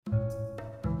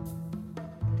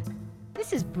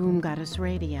This is Boom Goddess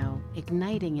Radio,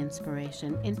 igniting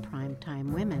inspiration in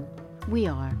primetime women. We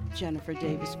are Jennifer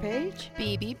Davis Page,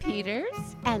 Phoebe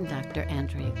Peters, and Dr.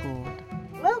 Andrea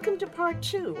Gould. Welcome to part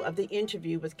 2 of the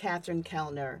interview with Catherine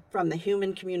Kellner from the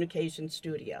Human Communication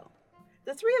Studio.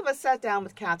 The three of us sat down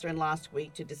with Catherine last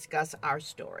week to discuss our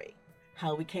story,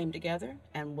 how we came together,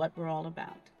 and what we're all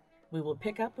about. We will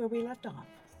pick up where we left off.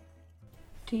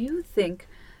 Do you think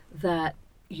that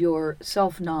your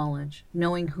self-knowledge,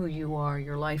 knowing who you are,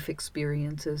 your life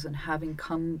experiences, and having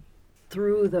come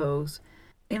through those,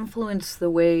 influence the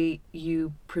way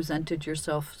you presented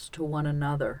yourselves to one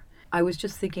another? I was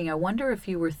just thinking, I wonder if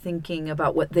you were thinking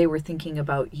about what they were thinking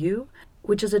about you,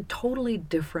 which is a totally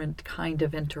different kind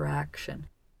of interaction.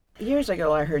 Years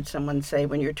ago, I heard someone say,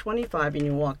 when you're 25 and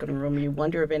you walk in a room, you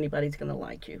wonder if anybody's going to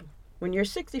like you. When you're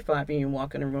 65 and you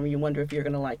walk in a room, you wonder if you're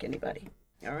going to like anybody.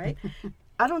 All right?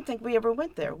 I don't think we ever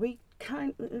went there. We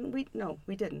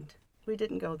didn't. We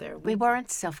didn't go there. We weren't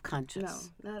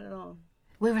self-conscious. No, not at all.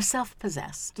 We were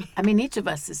self-possessed. I mean, each of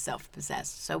us is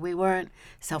self-possessed, so we weren't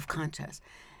self-conscious.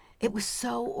 It was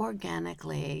so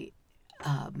organically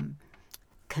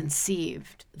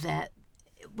conceived that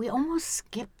we almost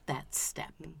skipped that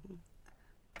step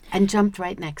and jumped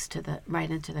right into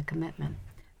the commitment.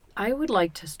 I would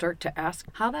like to start to ask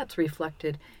how that's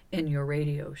reflected in your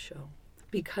radio show,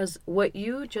 because what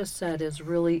you just said is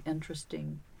really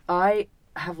interesting. I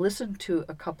have listened to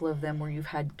a couple of them where you've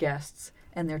had guests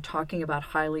and they're talking about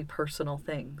highly personal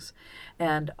things,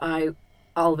 and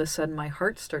all of a sudden my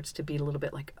heart starts to beat a little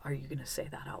bit like, are you going to say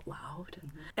that out loud?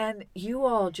 Mm-hmm. And you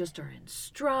all just are in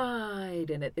stride,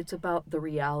 and it's about the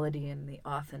reality and the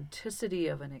authenticity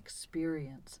of an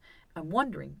experience. I'm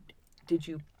wondering, did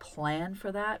you plan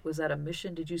for that? Was that a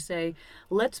mission? Did you say,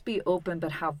 let's be open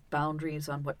but have boundaries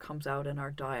on what comes out in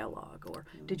our dialogue? Or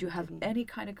did you have any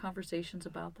kind of conversations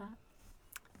about that?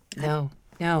 No.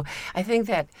 I think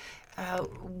that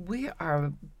we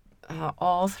are,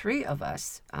 all three of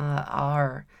us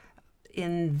are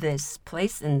in this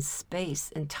place and space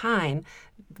and time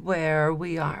where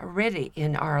we are ready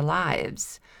in our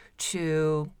lives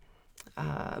to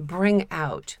bring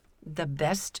out the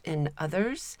best in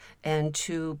others and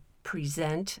to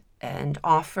present and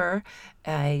offer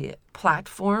a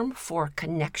platform for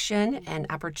connection and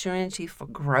opportunity for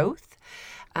growth.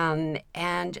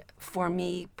 And for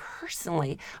me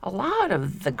personally, a lot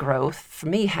of the growth for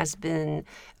me has been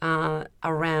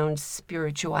around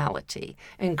spirituality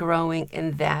and growing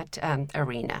in that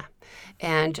arena,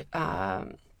 and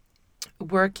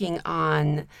working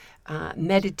on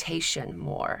meditation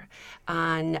more,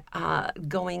 on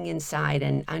going inside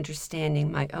and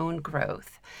understanding my own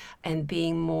growth and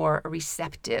being more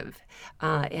receptive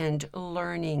and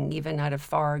learning even at a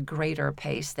far greater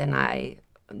pace than I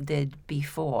did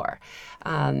before.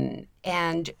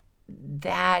 And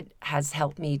that has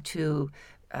helped me to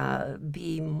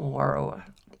be more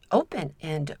open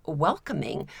and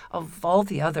welcoming of all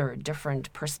the other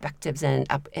different perspectives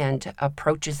and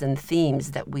approaches and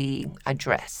themes that we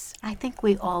address. I think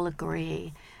we all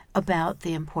agree about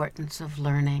the importance of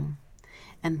learning,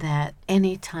 and that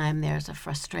anytime there's a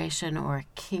frustration or a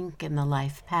kink in the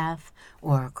life path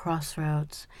or a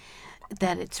crossroads,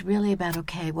 that it's really about,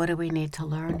 okay, what do we need to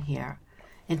learn here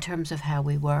in terms of how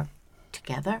we work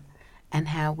together and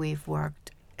how we've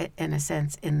worked, in a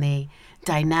sense, in the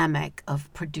dynamic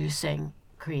of producing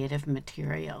creative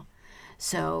material.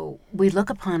 So we look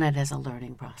upon it as a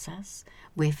learning process.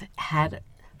 We've had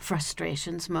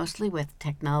frustrations mostly with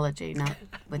technology, not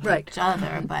with each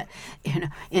other, but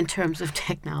in terms of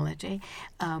technology.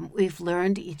 We've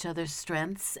learned each other's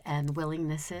strengths and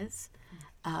willingnesses.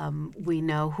 We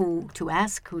know who to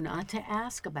ask, who not to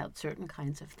ask about certain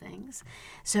kinds of things.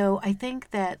 So I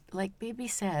think that, like Bibi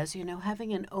says,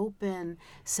 having an open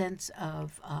sense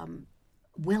of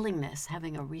willingness,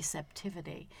 having a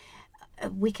receptivity,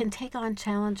 we can take on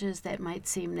challenges that might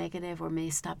seem negative or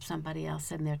may stop somebody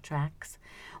else in their tracks.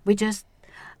 We just,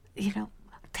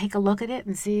 take a look at it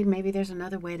and see maybe there's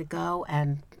another way to go,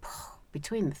 and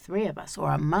between the three of us,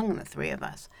 or among the three of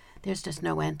us, there's just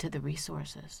no end to the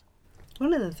resources.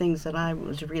 One of the things that I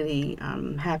was really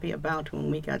happy about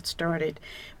when we got started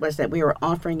was that we were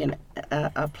offering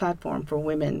a platform for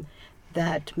women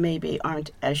that maybe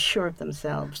aren't as sure of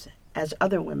themselves as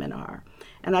other women are.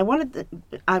 And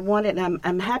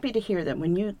I'm happy to hear that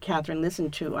when you, Catherine,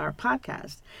 listened to our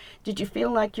podcast, did you feel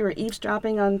like you were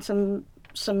eavesdropping on some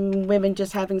women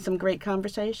just having some great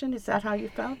conversation? Is that how you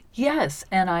felt? Yes,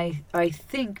 and I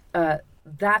think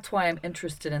that's why I'm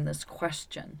interested in this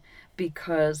question,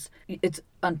 because it's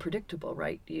unpredictable,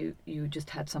 right? You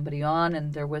just had somebody on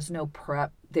and there was no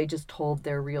prep. They just told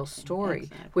their real story,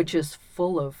 Exactly. which is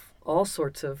full of all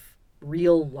sorts of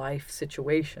real life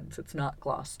situations. It's not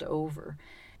glossed over.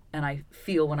 And I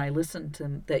feel when I listen to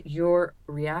them that your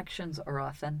reactions are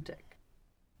authentic.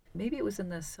 Maybe it was in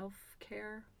the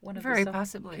self-care, one of Very the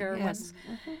possibly, self-care yes.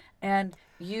 ones. And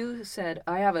you said,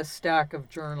 I have a stack of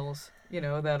journals,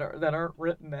 that aren't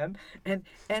written in. And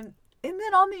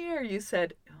then on the air you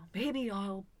said, maybe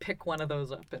I'll pick one of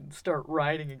those up and start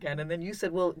writing again. And then you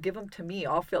said, well, give them to me.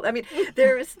 I'll fill. I mean,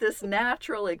 there is this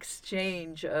natural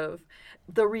exchange of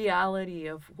the reality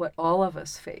of what all of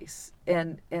us face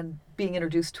and being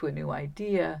introduced to a new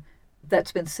idea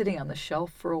that's been sitting on the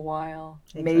shelf for a while.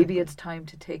 Exactly. Maybe it's time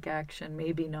to take action,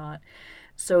 maybe not.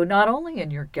 So not only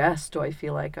in your guest do I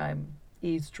feel like I'm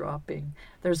eavesdropping,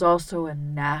 there's also a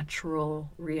natural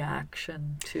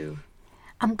reaction to.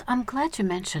 I'm glad you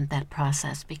mentioned that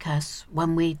process, because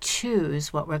when we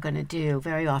choose what we're going to do,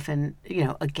 very often,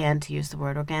 again, to use the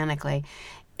word organically,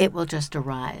 it will just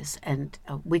arise. And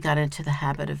we got into the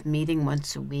habit of meeting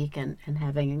once a week and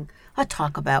having a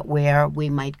talk about where we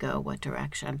might go, what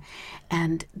direction.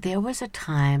 And there was a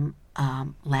time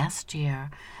last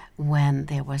year when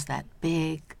there was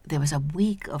a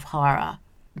week of horror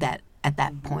that at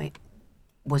that point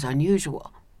was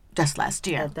unusual. Just last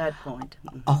year. At that point.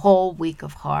 A whole week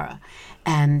of horror.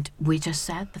 And we just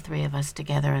sat, the three of us,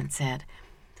 together and said,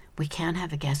 we can't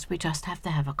have a guest. We just have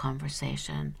to have a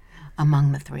conversation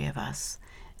among the three of us.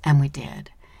 And we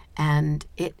did. And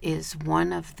it is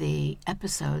one of the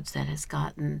episodes that has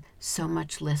gotten so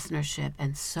much listenership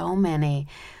and so many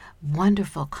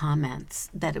wonderful comments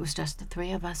that it was just the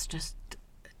three of us just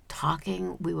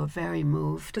talking. We were very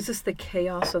moved. Is this the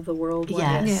chaos of the world one?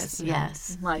 Yes.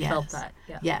 I felt that.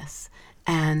 Yeah. Yes,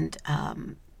 and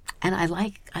I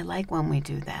like when we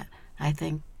do that. I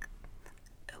think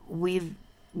we're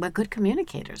good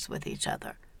communicators with each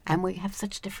other, and we have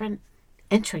such different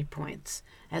entry points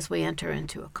as we enter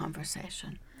into a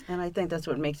conversation. And I think that's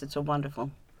what makes it so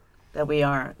wonderful, that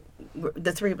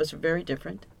the three of us are very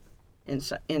different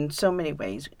in so many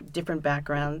ways, different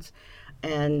backgrounds,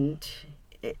 and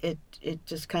it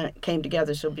just kind of came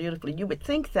together so beautifully. You would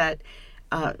think that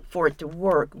for it to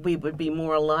work, we would be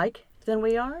more alike than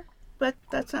we are, but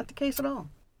that's not the case at all.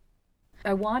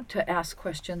 I want to ask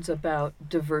questions about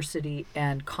diversity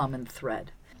and common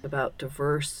thread, about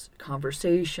diverse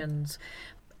conversations,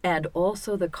 and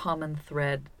also the common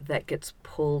thread that gets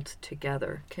pulled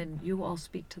together. Can you all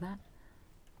speak to that?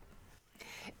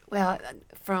 Well,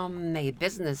 from a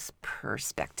business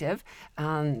perspective,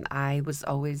 I was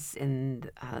always in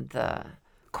the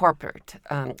corporate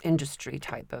industry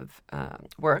type of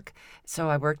work. So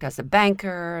I worked as a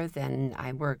banker, then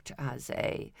I worked as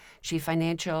a chief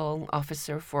financial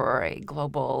officer for a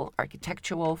global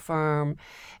architectural firm.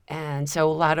 And so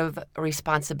a lot of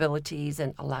responsibilities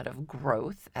and a lot of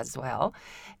growth as well.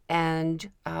 And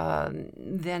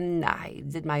then I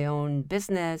did my own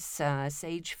business,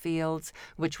 Sage Fields,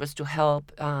 which was to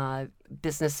help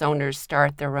business owners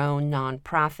start their own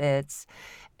nonprofits,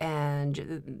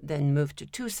 and then moved to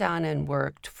Tucson and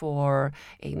worked for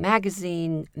a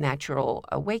magazine, Natural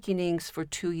Awakenings, for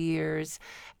 2 years.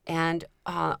 And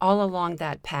all along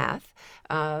that path,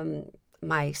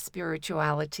 my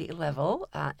spirituality level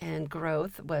and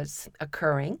growth was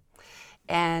occurring.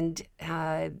 And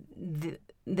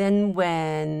then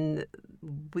when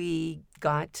we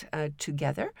got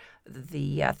together,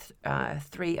 the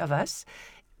three of us,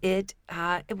 it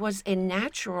was a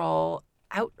natural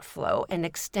outflow and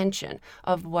extension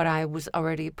of what I was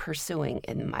already pursuing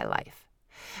in my life.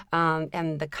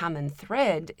 And the common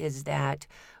thread is that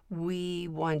we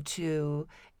want to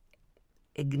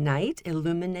ignite,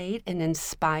 illuminate, and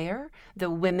inspire the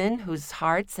women whose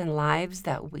hearts and lives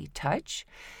that we touch,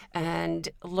 and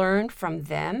learn from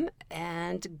them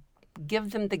and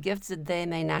give them the gifts that they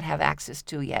may not have access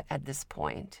to yet at this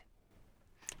point.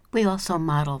 We also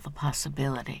model the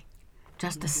possibility,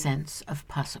 just a sense of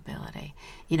possibility.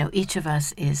 Each of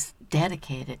us is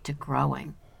dedicated to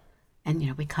growing.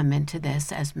 And, we come into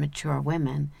this as mature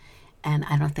women, and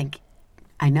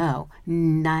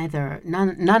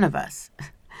none of us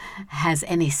has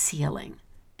any ceiling,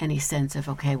 any sense of,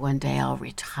 okay, one day I'll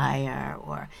retire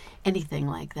or anything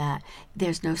like that.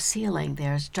 There's no ceiling.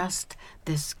 There's just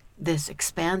this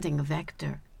expanding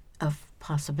vector of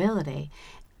possibility.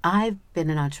 I've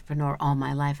been an entrepreneur all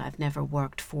my life. I've never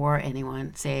worked for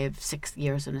anyone, save 6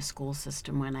 years in a school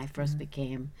system when I first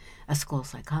became a school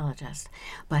psychologist.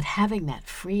 But having that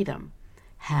freedom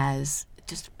has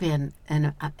just been,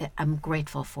 and I'm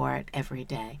grateful for it every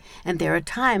day. And there are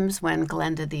times when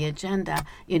Glenda the agenda,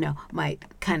 might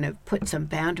kind of put some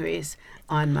boundaries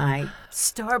on my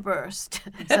starburst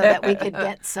so that we could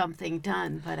get something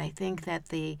done. But I think that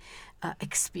the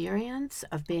experience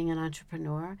of being an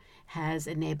entrepreneur has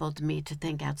enabled me to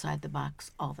think outside the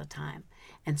box all the time.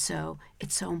 And so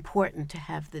it's so important to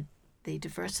have the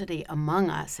diversity among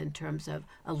us in terms of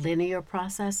a linear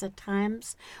process at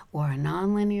times or a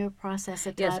nonlinear process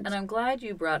at times. Yes, and I'm glad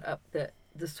you brought up the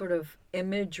sort of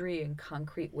imagery and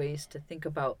concrete ways to think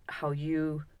about how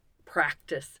you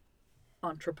practice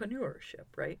entrepreneurship,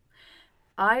 right?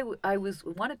 I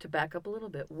wanted to back up a little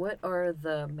bit. What are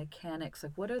the mechanics?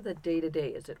 Like, what are the day-to-day?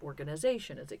 Is it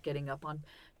organization? Is it getting up on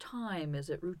time? Is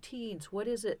it routines? What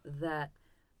is it that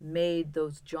made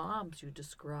those jobs you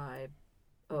describe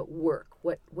work?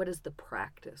 What is the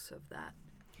practice of that?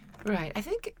 Right. I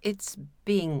think it's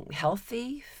being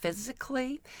healthy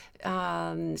physically.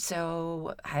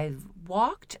 So I've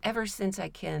walked ever since I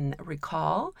can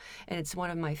recall, and it's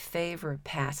one of my favorite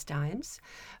pastimes.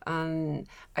 I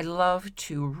love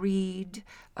to read.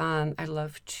 I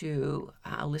love to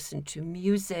listen to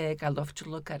music. I love to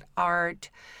look at art.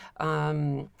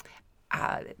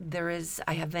 I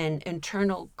have an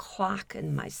internal clock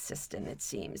in my system, it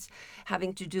seems,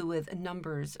 having to do with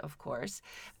numbers, of course.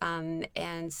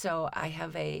 And so I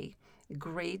have a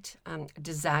great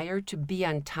desire to be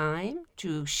on time,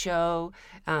 to show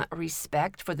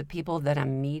respect for the people that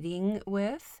I'm meeting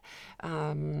with.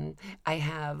 I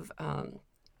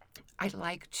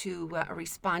like to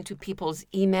respond to people's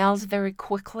emails very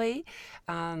quickly.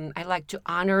 I like to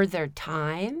honor their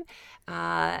time.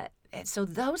 And so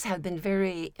those have been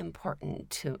very important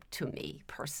to me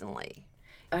personally.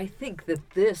 I think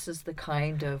that this is the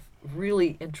kind of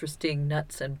really interesting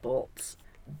nuts and bolts.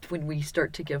 When we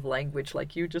start to give language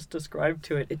like you just described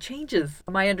to it, it changes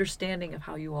my understanding of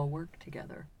how you all work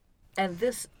together. And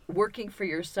this working for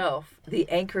yourself, the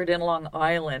anchored in Long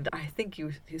Island, I think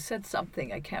you said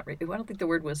something, I don't think the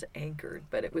word was anchored,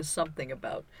 but it was something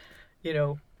about,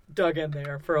 dug in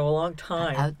there for a long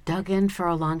time. Dug in for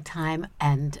a long time,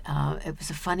 and it was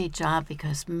a funny job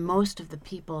because most of the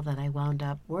people that I wound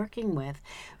up working with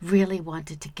really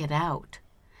wanted to get out.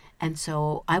 And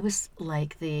so I was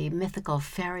like the mythical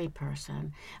ferry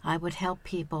person. I would help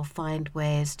people find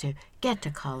ways to get to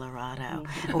Colorado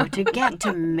or to get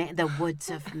to the woods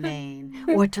of Maine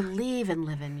or to leave and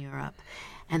live in Europe.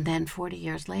 And then 40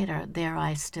 years later, there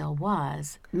I still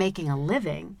was making a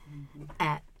living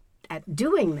at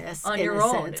doing this on in your a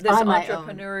own. sense, This on my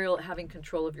entrepreneurial, having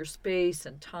control of your space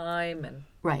and time and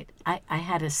Right. I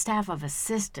had a staff of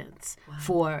assistants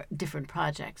for different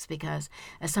projects because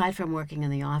aside from working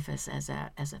in the office as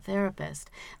a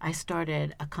therapist, I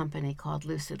started a company called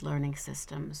Lucid Learning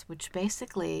Systems, which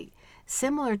basically,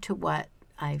 similar to what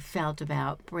I felt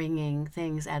about bringing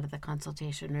things out of the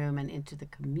consultation room and into the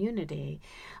community,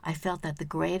 I felt that the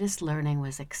greatest learning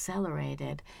was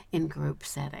accelerated in group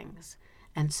settings.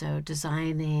 And so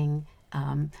designing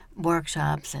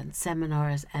workshops and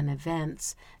seminars and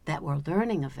events that were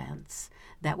learning events,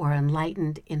 that were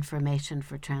enlightened information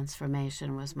for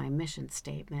transformation was my mission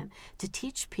statement, to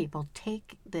teach people,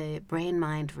 take the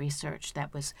brain-mind research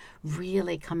that was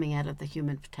really coming out of the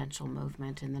human potential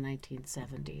movement in the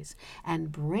 1970s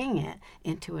and bring it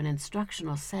into an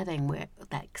instructional setting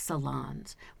like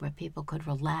salons, where people could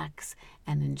relax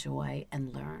and enjoy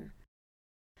and learn.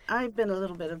 I've been a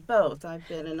little bit of both. I've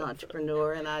been an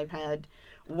entrepreneur and I've had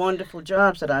wonderful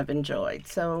jobs that I've enjoyed.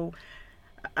 So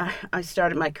I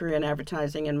started my career in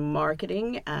advertising and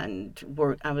marketing and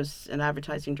I was an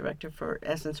advertising director for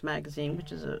Essence Magazine,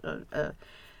 which is an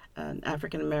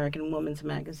African-American woman's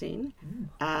magazine.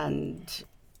 And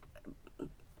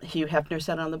Hugh Hefner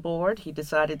sat on the board. He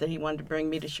decided that he wanted to bring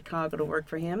me to Chicago to work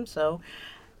for him. So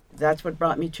that's what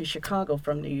brought me to Chicago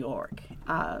from New York.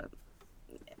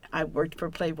 I worked for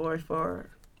Playboy for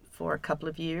a couple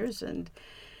of years, and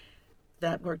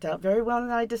that worked out very well.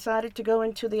 And I decided to go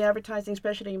into the advertising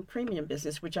specialty and premium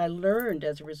business, which I learned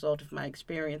as a result of my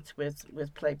experience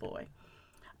with Playboy,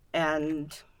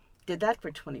 and did that for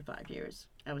 25 years.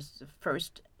 I was the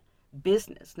first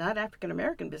business, not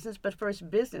African-American business, but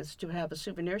first business to have a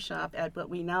souvenir shop at what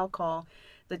we now call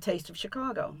the Taste of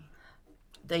Chicago.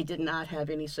 They did not have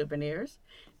any souvenirs.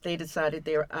 They decided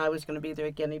I was going to be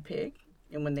their guinea pig.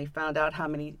 And when they found out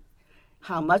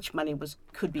how much money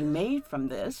could be made from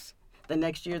this, the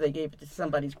next year they gave it to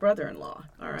somebody's brother-in-law.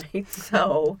 All right,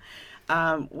 so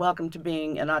welcome to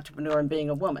being an entrepreneur and being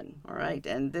a woman. All right,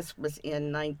 and this was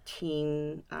in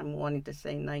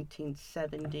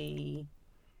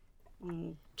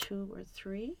 1972 or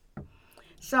 3.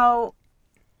 So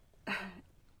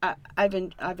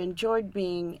I've enjoyed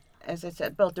being, as I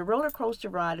said, both the roller coaster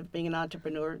ride of being an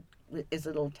entrepreneur is a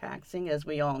little taxing, as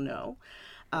we all know.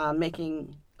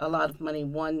 Making a lot of money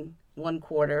one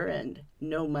quarter and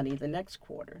no money the next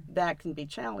quarter, that can be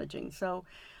challenging. So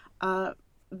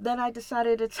then I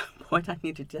decided at some point I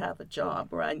needed to have a job,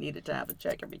 or I needed to have a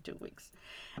check every 2 weeks,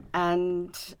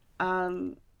 and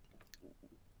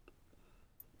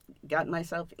got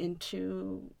myself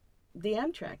into the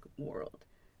Amtrak world.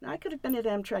 Now, I could have been at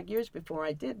Amtrak years before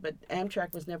I did, but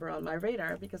Amtrak was never on my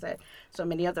radar because I had so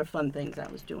many other fun things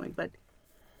I was doing. But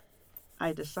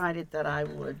I decided that I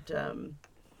would,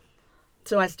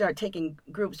 so I started taking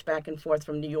groups back and forth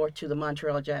from New York to the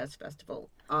Montreal Jazz Festival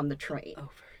on the train. Oh,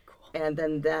 very cool. And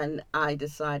then I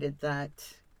decided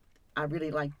that I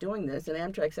really liked doing this, and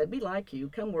Amtrak said, "We like you.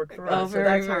 Come work for us." So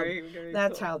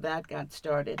that's how that got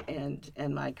started, and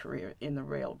my career in the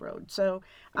railroad. So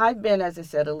I've been, as I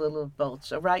said, a little of both.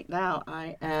 So right now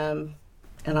I am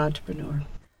an entrepreneur.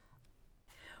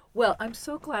 Well, I'm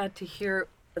so glad to hear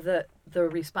the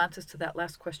responses to that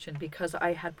last question, because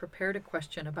I had prepared a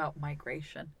question about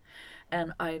migration,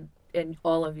 and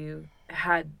all of you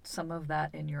had some of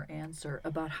that in your answer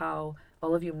about how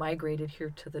all of you migrated here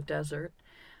to the desert.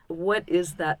 What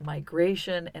is that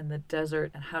migration and the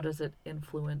desert, and how does it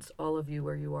influence all of you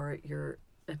where you are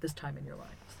at this time in your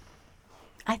lives?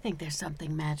 I think there's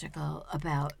something magical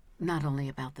about, not only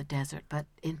about the desert, but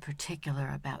in particular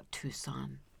about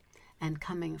Tucson. And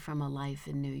coming from a life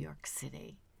in New York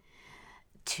City,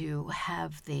 to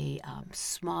have the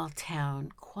small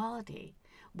town quality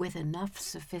with enough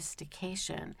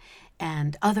sophistication,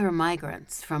 and other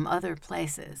migrants from other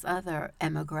places, other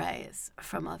emigres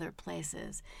from other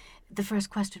places. The first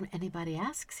question anybody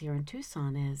asks here in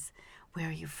Tucson is, "Where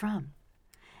are you from?"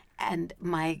 And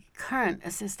my current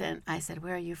assistant, I said,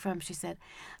 "Where are you from?" She said,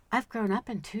 "I've grown up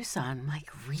in Tucson." I'm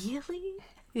like, "Really?"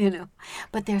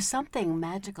 But there's something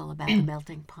magical about the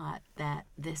melting pot that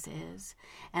this is.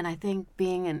 And I think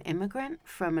being an immigrant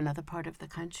from another part of the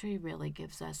country really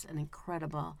gives us an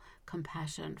incredible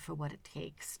compassion for what it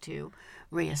takes to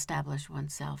reestablish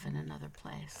oneself in another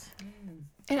place.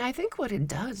 And I think what it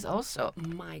does also,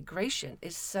 migration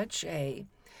is such a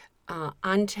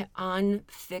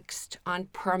unfixed,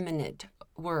 unpermanent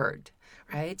word,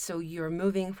 right? So you're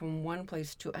moving from one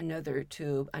place to another.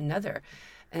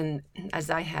 And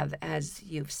as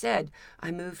you've said,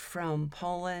 I moved from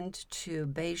Poland to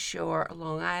Bayshore,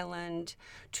 Long Island,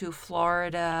 to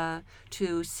Florida,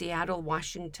 to Seattle,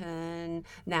 Washington,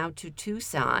 now to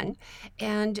Tucson.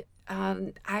 And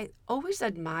I always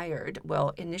admired,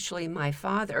 initially my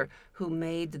father, who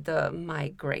made the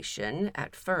migration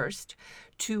at first,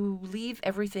 to leave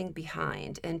everything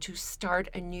behind and to start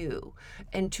anew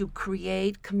and to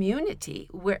create community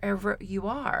wherever you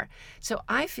are. So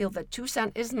I feel that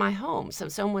Tucson is my home. So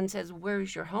someone says,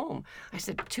 "Where's your home?" I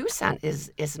said, "Tucson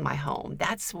is my home.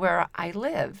 That's where I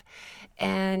live."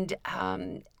 And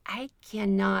I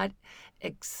cannot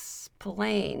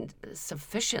explain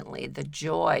sufficiently the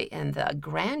joy and the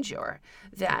grandeur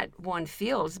that one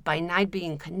feels by not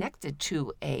being connected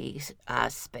to a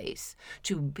space,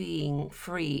 to being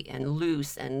free and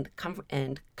loose and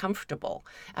comfortable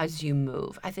as you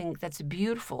move. I think that's a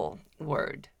beautiful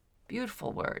word.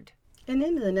 Beautiful word. And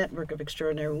in the network of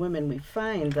extraordinary women, we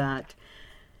find that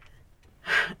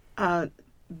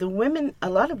the women,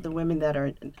 a lot of the women that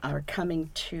are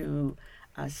coming to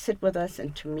sit with us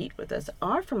and to meet with us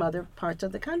are from other parts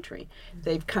of the country.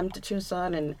 They've come to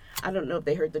Tucson, and I don't know if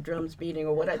they heard the drums beating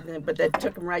or what, but that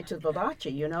took them right to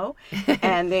Vivace,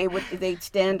 and they'd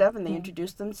stand up and they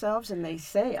introduce themselves and they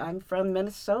say, "I'm from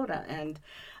Minnesota and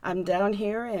I'm down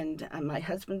here, and my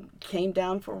husband came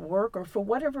down for work or for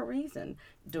whatever reason,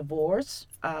 divorce,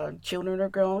 children are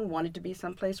grown, wanted to be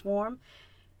someplace warm."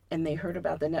 And they heard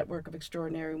about the network of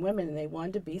extraordinary women, and they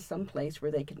wanted to be someplace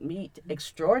where they could meet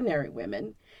extraordinary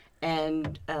women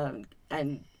and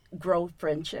grow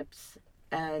friendships.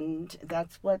 And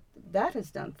that's what that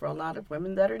has done for a lot of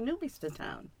women that are newbies to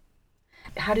town.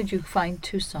 How did you find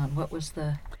Tucson? What was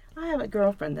the... I have a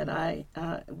girlfriend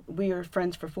that we were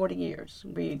friends for 40 years.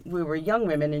 We were young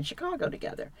women in Chicago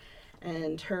together.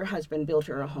 And her husband built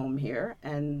her a home here,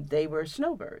 and they were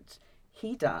snowbirds.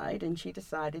 He died, and she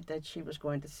decided that she was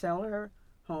going to sell her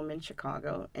home in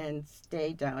Chicago and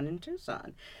stay down in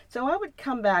Tucson. So I would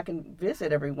come back and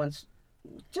visit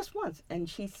just once. And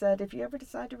she said, "If you ever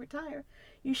decide to retire,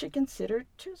 you should consider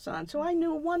Tucson." So I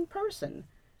knew one person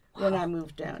when I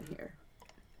moved down here.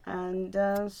 And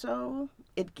so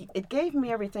it gave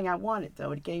me everything I wanted,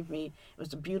 though. It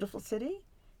was a beautiful city,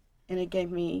 and it gave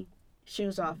me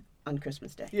shoes off on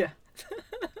Christmas Day. Yeah.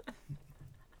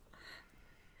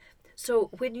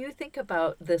 So when you think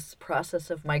about this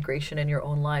process of migration in your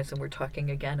own lives, and we're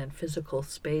talking again in physical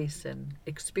space and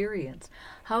experience,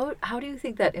 how do you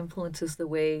think that influences the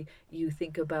way you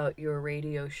think about your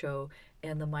radio show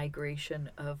and the migration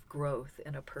of growth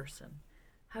in a person?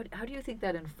 How do you think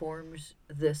that informs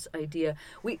this idea?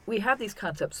 We have these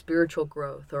concepts, spiritual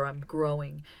growth or I'm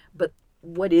growing, but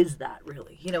what is that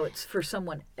really? You know, it's for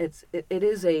someone, it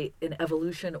is an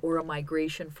evolution or a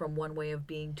migration from one way of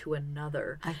being to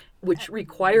another, which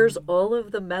requires all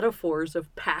of the metaphors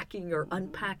of packing or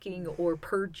unpacking or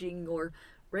purging or,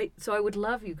 right? So I would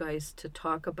love you guys to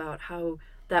talk about how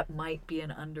that might be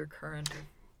an undercurrent.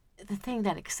 The thing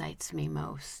that excites me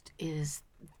most is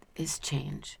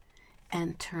change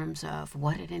in terms of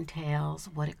what it entails,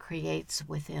 what it creates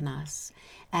within us.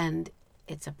 And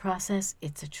it's a process,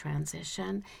 it's a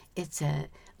transition, it's a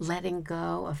letting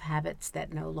go of habits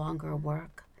that no longer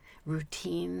work,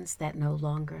 routines that no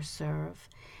longer serve,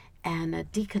 and a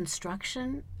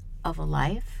deconstruction of a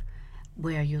life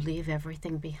where you leave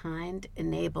everything behind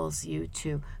enables you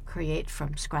to create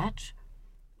from scratch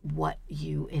what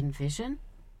you envision.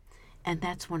 And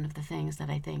that's one of the things that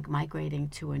I think migrating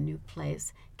to a new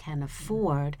place can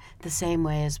afford, the same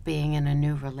way as being in a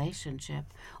new relationship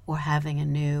or having a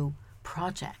new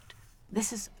project.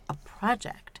 This is a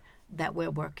project that we're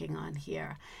working on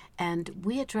here. And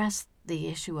we address the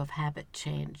issue of habit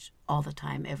change all the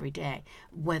time, every day,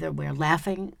 whether we're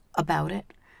laughing about it,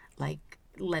 like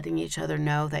letting each other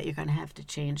know that you're going to have to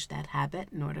change that habit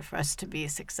in order for us to be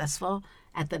successful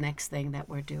at the next thing that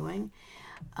we're doing.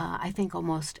 I think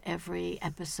almost every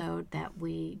episode that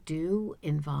we do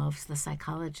involves the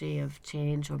psychology of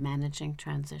change or managing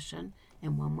transition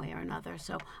in one way or another.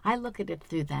 So I look at it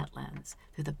through that lens,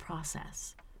 through the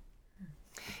process.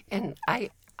 And I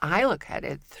look at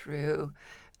it through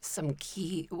some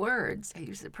key words. Are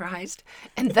you surprised?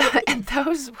 And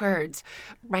those words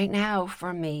right now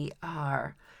for me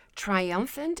are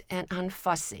triumphant and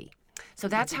unfussy. So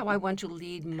that's how I want to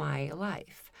lead my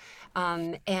life.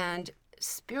 And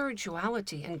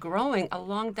spirituality and growing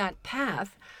along that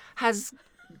path has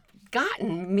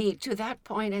gotten me to that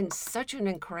point in such an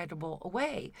incredible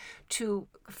way to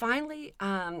finally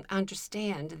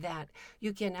understand that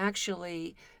you can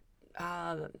actually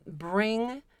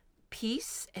bring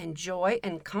peace and joy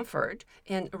and comfort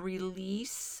and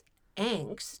release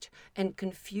angst and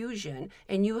confusion,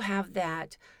 and you have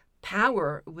that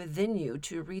power within you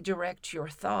to redirect your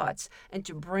thoughts and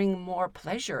to bring more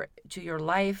pleasure to your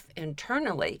life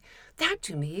internally. That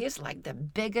to me is like the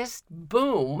biggest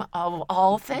boom of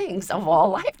all things, of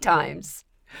all lifetimes.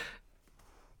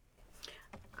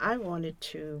 I wanted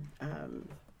to,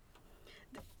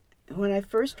 when I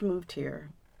first moved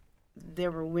here, there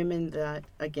were women that,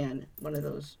 again, one of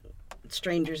those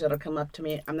strangers that'll come up to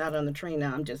me. I'm not on the train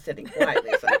now, I'm just sitting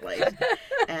quietly someplace.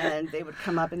 And they would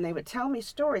come up and they would tell me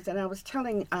stories. And I was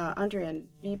telling Andrea and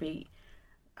Bibi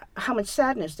how much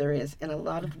sadness there is in a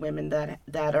lot of women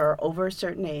that are over a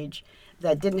certain age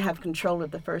that didn't have control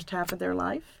of the first half of their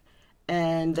life,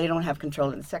 and they don't have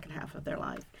control in the second half of their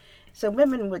life. So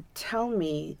women would tell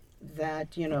me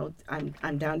that, you know,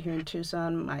 I'm down here in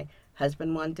Tucson, my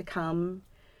husband wanted to come,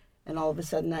 and all of a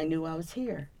sudden I knew I was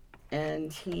here.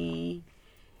 And he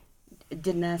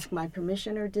didn't ask my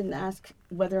permission or didn't ask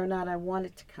whether or not I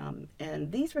wanted to come.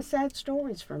 And these were sad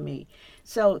stories for me.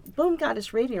 So Boom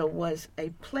Goddess Radio was a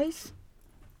place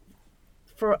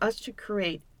for us to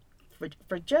create,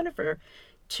 for Jennifer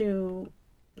to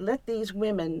let these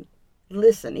women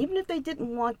listen. Even if they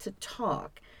didn't want to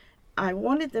talk, I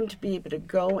wanted them to be able to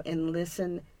go and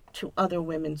listen to other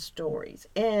women's stories.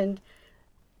 And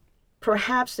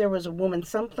perhaps there was a woman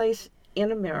someplace in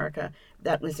America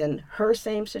that was in her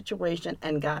same situation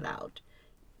and got out.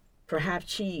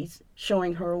 Perhaps she's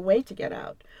showing her a way to get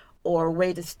out or a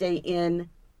way to stay in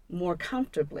more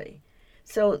comfortably.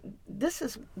 So this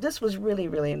was really,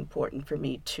 really important for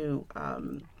me to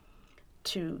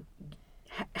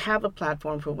have a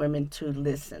platform for women to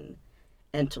listen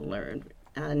and to learn,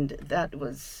 and that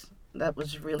was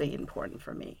really important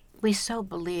for me. We so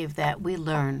believe that we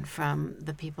learn from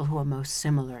the people who are most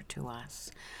similar to us.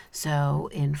 So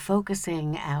in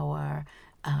focusing our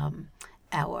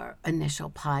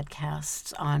initial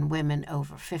podcasts on women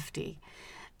over 50,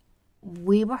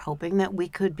 we were hoping that we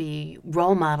could be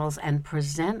role models and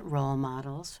present role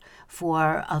models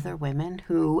for other women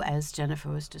who, as Jennifer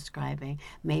was describing,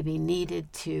 maybe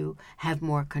needed to have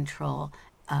more control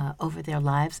over their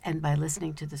lives, and by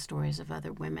listening to the stories of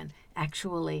other women,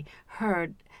 actually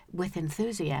heard with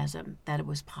enthusiasm that it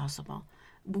was possible.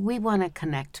 We want to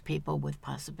connect people with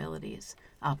possibilities,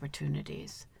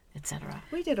 opportunities, etc.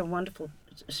 We did a wonderful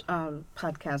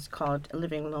podcast called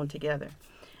Living Alone Together.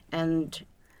 And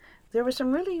there were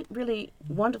some really, really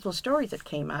wonderful stories that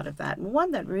came out of that. And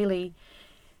one that really,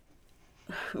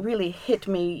 really hit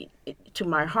me to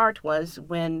my heart was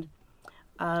when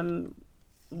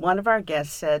one of our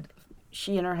guests said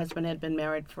she and her husband had been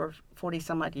married for 40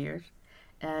 some odd years,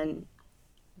 and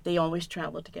they always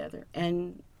traveled together.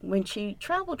 And when she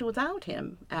traveled without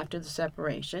him after the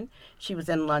separation, she was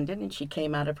in London and she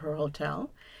came out of her hotel,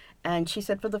 and she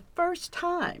said, for the first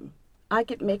time, I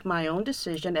could make my own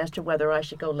decision as to whether I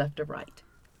should go left or right.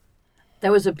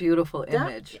 That was a beautiful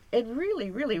image. It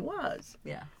really, really was.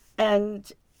 Yeah.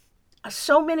 And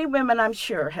so many women, I'm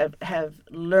sure, have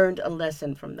learned a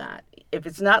lesson from that. If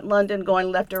it's not London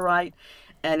going left or right,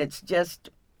 and it's just,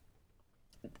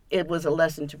 it was a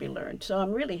lesson to be learned. So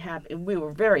I'm really happy. We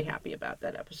were very happy about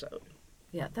that episode.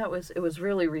 Yeah, it was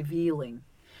really revealing.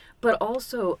 But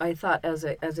also, I thought as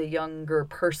a younger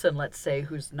person, let's say,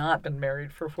 who's not been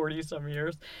married for 40 some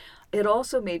years, it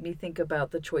also made me think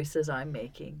about the choices I'm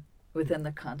making within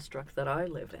the construct that I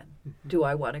live in. Mm-hmm. Do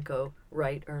I want to go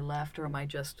right or left, or am I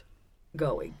just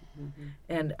going? Mm-hmm.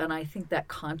 And I think that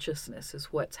consciousness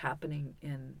is what's happening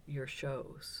in your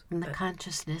shows. And the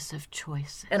consciousness of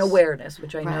choices. And awareness,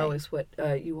 which I know is what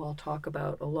you all talk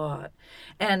about a lot.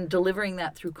 And delivering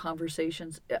that through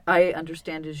conversations, I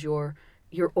understand is your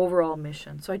overall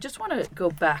mission. So I just want to go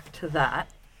back to that,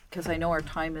 because I know our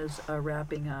time is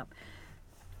wrapping up.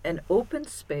 An open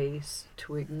space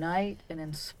to ignite and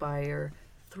inspire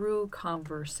through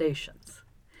conversations.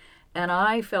 And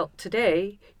I felt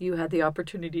today you had the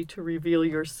opportunity to reveal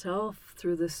yourself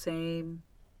through the same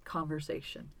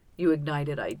conversation. You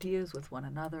ignited ideas with one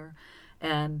another.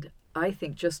 And I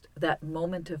think just that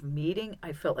moment of meeting,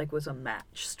 I felt like was a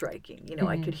match striking. You know,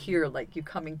 I could hear like you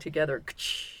coming together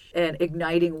and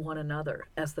igniting one another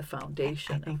as the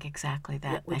foundation. I think exactly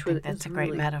that. Yeah, I think that's a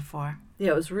great metaphor.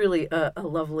 Yeah, it was really a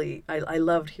lovely, I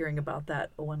loved hearing about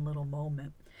that one little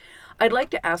moment. I'd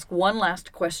like to ask one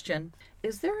last question.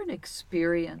 Is there an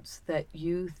experience that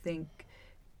you think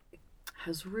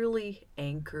has really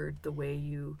anchored the way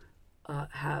you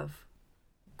have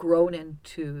grown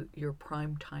into your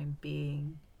primetime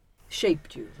being,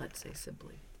 shaped you, let's say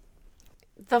simply?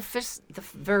 The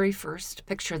very first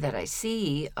picture that I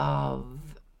see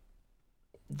of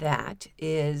that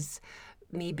is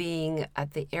me being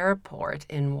at the airport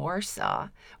in Warsaw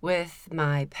with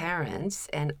my parents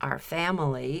and our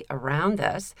family around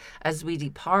us as we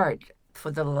depart for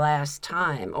the last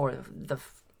time, or the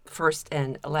first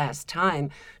and last time,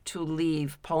 to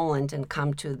leave Poland and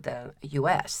come to the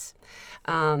U.S.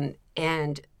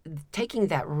 And taking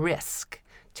that risk,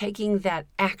 taking that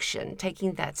action,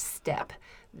 taking that step,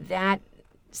 that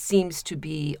seems to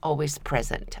be always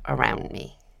present around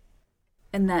me.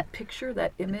 And that picture,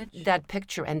 that image? That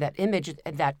picture and that image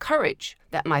and that courage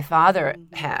that my father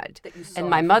had and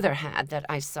my mother had that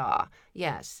I saw,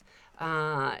 yes,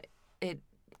 it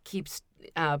keeps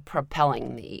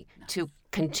propelling me to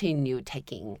continue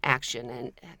taking action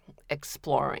and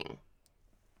exploring.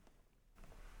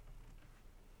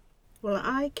 Well,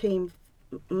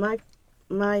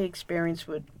 my experience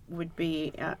would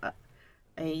be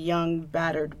a young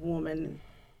battered woman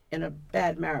in a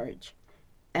bad marriage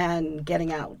and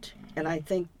getting out. And I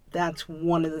think that's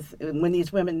one of when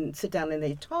these women sit down and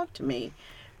they talk to me,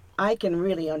 I can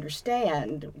really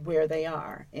understand where they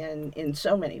are in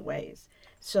so many ways.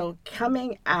 So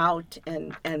coming out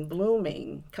and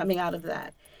blooming, coming out of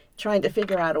that, trying to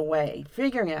figuring out a way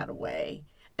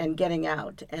and getting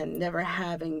out and never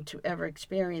having to ever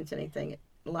experience anything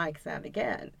like that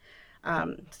again.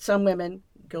 Some women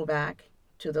go back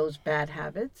to those bad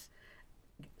habits.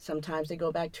 Sometimes they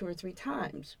go back 2 or 3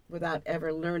 times without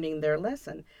ever learning their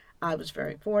lesson. I was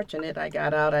very fortunate. I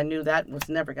got out. I knew that was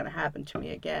never going to happen to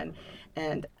me again.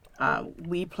 And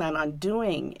we plan on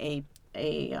doing a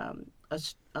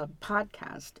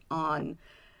podcast on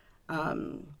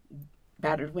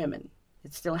battered women.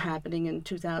 It's still happening in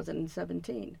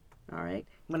 2017. All right.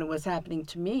 When it was happening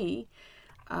to me,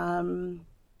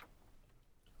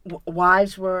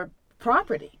 wives were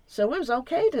property. So it was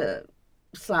okay to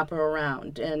slap her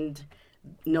around and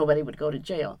nobody would go to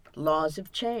jail. Laws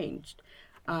have changed.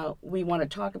 We want to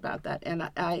talk about that. And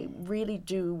I really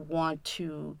do want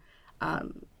to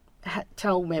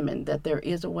tell women that there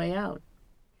is a way out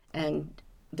and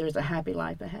there's a happy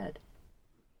life ahead.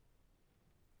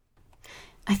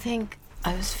 I think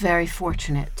I was very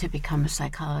fortunate to become a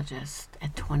psychologist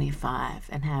at 25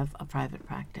 and have a private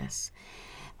practice.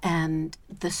 And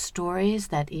the stories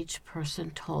that each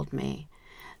person told me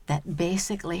that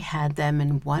basically had them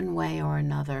in one way or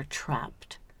another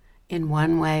trapped in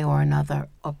one way or another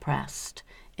oppressed,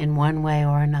 in one way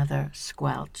or another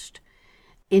squelched,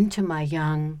 into my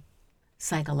young,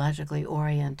 psychologically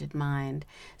oriented mind,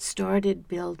 started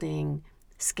building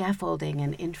scaffolding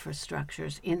and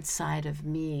infrastructures inside of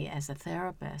me as a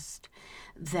therapist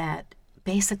that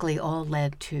basically all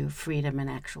led to freedom and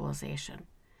actualization.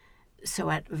 So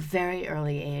at a very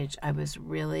early age, I was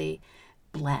really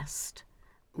blessed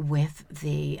with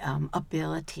the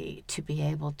ability to be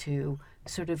able to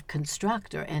sort of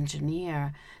construct or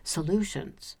engineer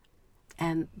solutions.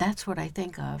 And that's what I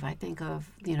think of. I think of,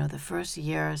 the first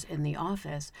years in the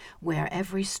office where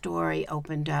every story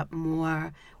opened up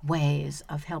more ways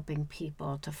of helping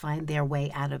people to find their way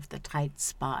out of the tight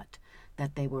spot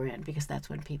that they were in, because that's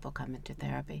when people come into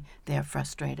therapy. They're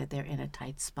frustrated, they're in a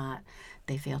tight spot,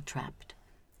 they feel trapped.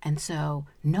 And so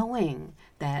knowing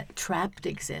that trapped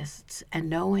exists and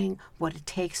knowing what it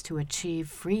takes to achieve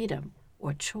freedom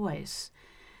or choice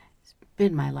has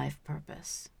been my life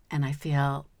purpose. And I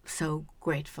feel so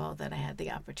grateful that I had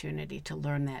the opportunity to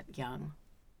learn that young.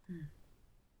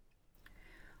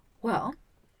 Well,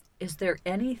 is there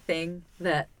anything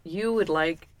that you would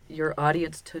like your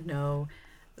audience to know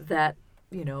that,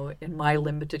 in my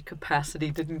limited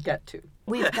capacity didn't get to?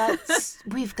 We've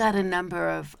got a number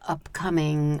of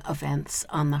upcoming events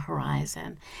on the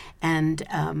horizon,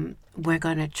 and we're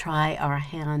going to try our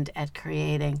hand at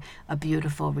creating a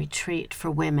beautiful retreat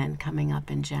for women coming up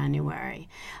in January.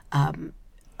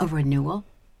 A renewal,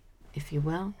 if you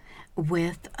will,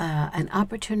 with an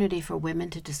opportunity for women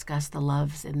to discuss the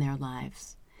loves in their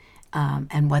lives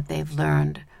and what they've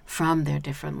learned from their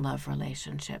different love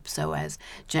relationships. So as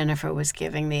Jennifer was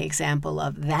giving the example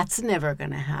of that's never going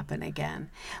to happen again,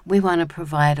 we want to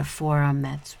provide a forum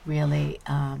that's really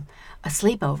a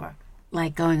sleepover,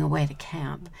 like going away to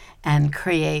camp, and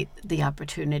create the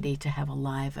opportunity to have a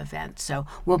live event. So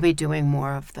we'll be doing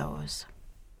more of those.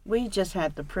 We just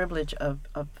had the privilege of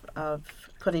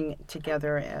putting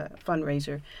together a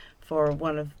fundraiser for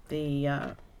one of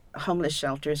the homeless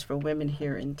shelters for women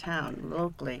here in town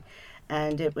locally,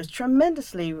 and it was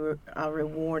tremendously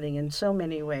rewarding in so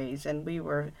many ways. And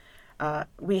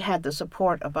we had the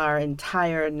support of our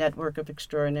entire network of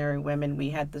extraordinary women. We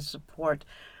had the support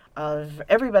of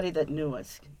everybody that knew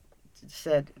us.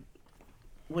 Said,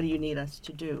 what do you need us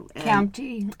to do? And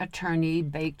County attorney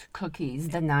baked cookies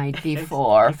the night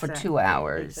before for 2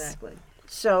 hours. Exactly.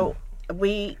 So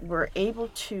we were able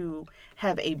to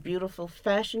have a beautiful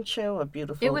fashion show,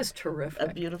 It was terrific.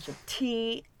 a beautiful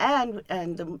tea, and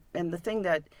the thing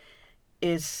that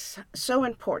is so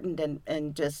important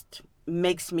and just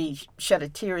makes me shed a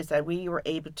tear is that we were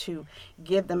able to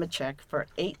give them a check for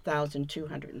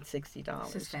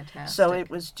 $8,260. This is fantastic. So it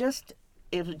was just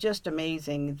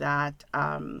amazing that.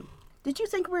 Did you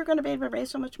think we were going to be able to raise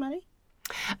so much money?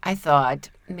 I thought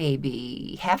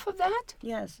maybe half of that.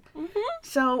 Yes. Mm-hmm.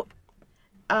 So,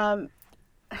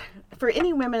 for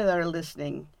any women that are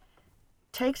listening,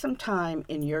 take some time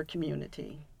in your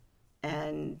community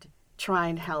and try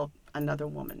and help another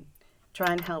woman.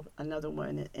 Try and help another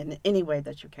woman in any way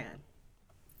that you can.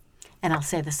 And I'll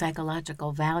say the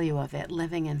psychological value of it,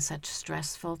 living in such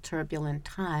stressful, turbulent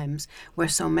times where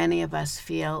so many of us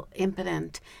feel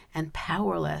impotent and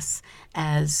powerless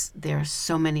as there's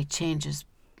so many changes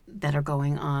that are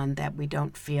going on that we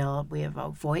don't feel we have a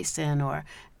voice in or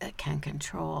can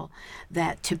control,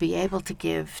 that to be able to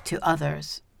give to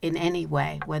others in any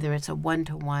way, whether it's a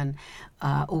one-to-one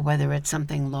or whether it's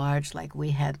something large like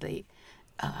we had the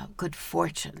good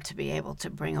fortune to be able to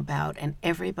bring about, and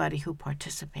everybody who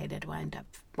participated wound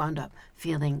up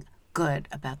feeling good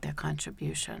about their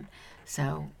contribution.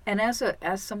 So, and as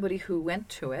somebody who went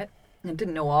to it and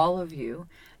didn't know all of you,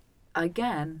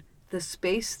 again, the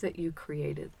space that you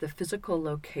created, the physical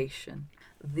location,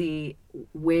 the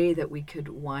way that we could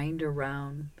wind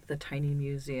around the tiny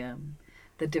museum,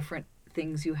 the different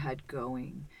things you had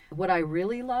going. What I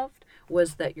really loved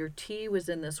was that your tea was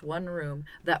in this one room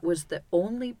that was the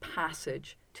only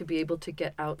passage to be able to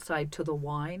get outside to the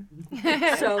wine.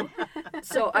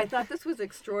 So I thought this was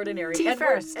extraordinary. Tea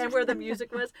first. And where the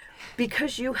music was,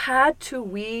 because you had to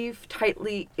weave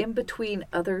tightly in between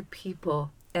other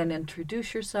people and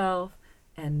introduce yourself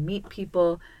and meet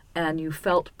people, and you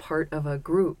felt part of a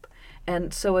group.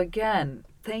 And so again,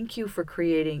 thank you for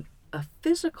creating a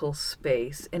physical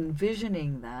space,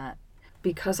 envisioning that,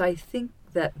 because I think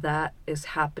that is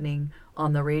happening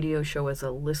on the radio show as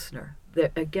a listener.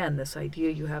 That, again, this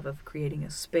idea you have of creating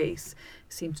a space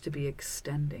seems to be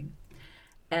extending.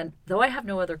 And though I have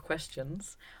no other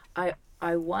questions, I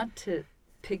want to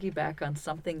piggyback on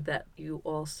something that you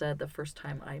all said the first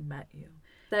time I met you,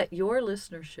 that your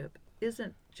listenership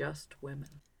isn't just women.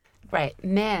 Right.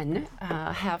 Men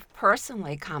have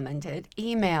personally commented,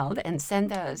 emailed, and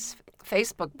sent us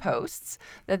Facebook posts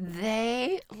that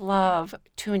they love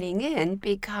tuning in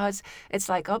because it's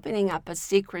like opening up a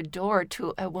secret door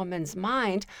to a woman's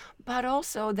mind, but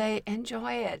also they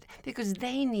enjoy it because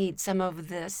they need some of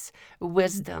this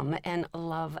wisdom and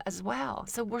love as well.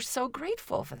 So we're so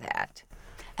grateful for that.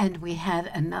 And we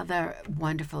had another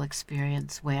wonderful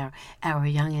experience where our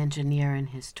young engineer in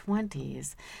his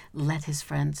 20s let his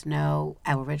friends know,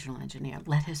 our original engineer,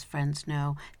 let his friends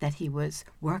know that he was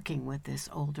working with these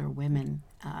older women,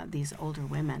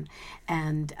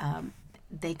 and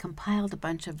they compiled a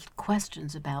bunch of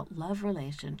questions about love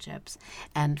relationships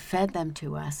and fed them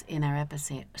to us in our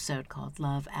episode called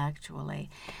Love Actually.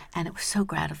 And it was so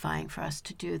gratifying for us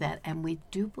to do that. And we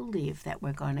do believe that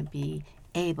we're going to be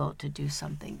able to do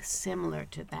something similar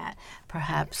to that,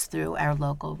 perhaps through our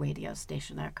local radio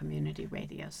station, our community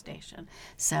radio station.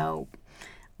 So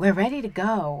we're ready to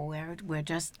go. We're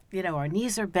just, our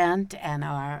knees are bent and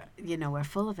we're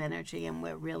full of energy, and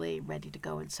we're really ready to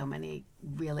go in so many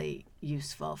really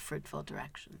useful, fruitful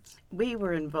directions. We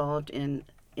were involved in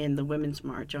the Women's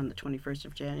March on the 21st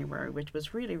of January, which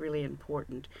was really, really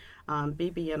important.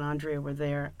 Bibi and Andrea were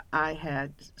there. I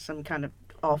had some kind of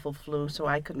awful flu, so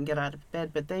I couldn't get out of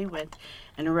bed, but they went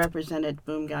and represented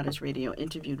Boom Goddess Radio,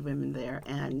 interviewed women there,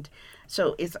 and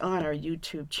so it's on our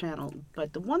YouTube channel.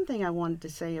 But the one thing I wanted to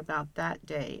say about that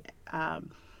day,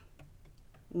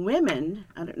 women,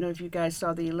 I don't know if you guys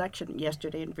saw the election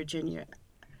yesterday in Virginia,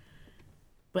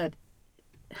 but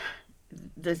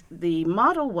the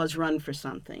model was run for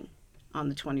something on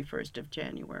the 21st of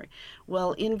January.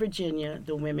 Well, in Virginia,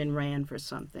 the women ran for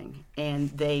something, and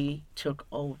they took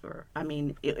over. I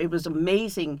mean, it was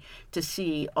amazing to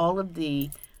see all of the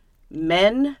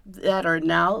men that are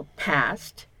now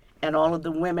past and all of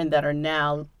the women that are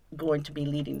now going to be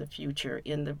leading the future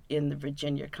in the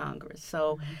Virginia Congress.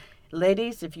 So,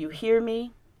 ladies, if you hear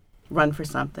me, run for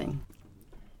something.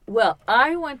 Well,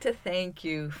 I want to thank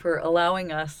you for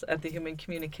allowing us at the Human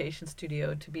Communication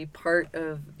Studio to be part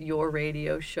of your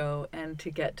radio show and to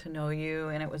get to know you.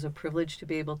 And it was a privilege to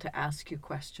be able to ask you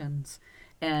questions.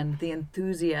 And the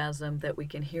enthusiasm that we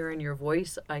can hear in your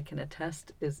voice, I can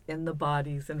attest, is in the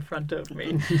bodies in front of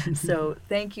me. So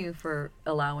thank you for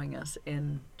allowing us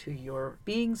into your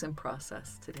beings and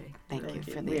process today. Thank you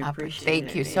for We the appreciate opportunity.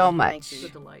 Thank you so much. Thank It's you.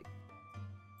 a delight.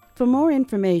 For more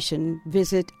information,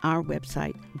 visit our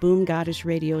website,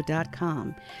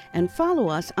 boomgoddessradio.com, and follow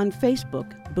us on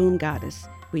Facebook, Boom Goddess.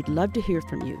 We'd love to hear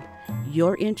from you.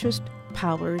 Your interest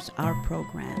powers our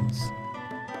programs.